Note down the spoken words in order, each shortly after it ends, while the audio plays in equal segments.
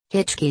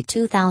Hichki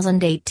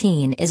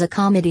 2018 is a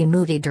comedy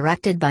movie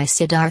directed by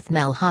Siddharth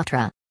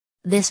Malhotra.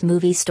 This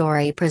movie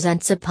story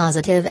presents a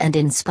positive and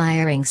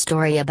inspiring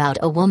story about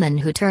a woman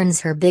who turns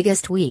her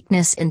biggest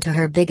weakness into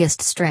her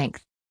biggest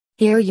strength.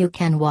 Here you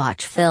can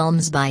watch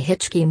films by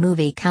Hichki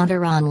Movie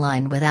Counter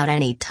online without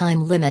any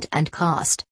time limit and cost.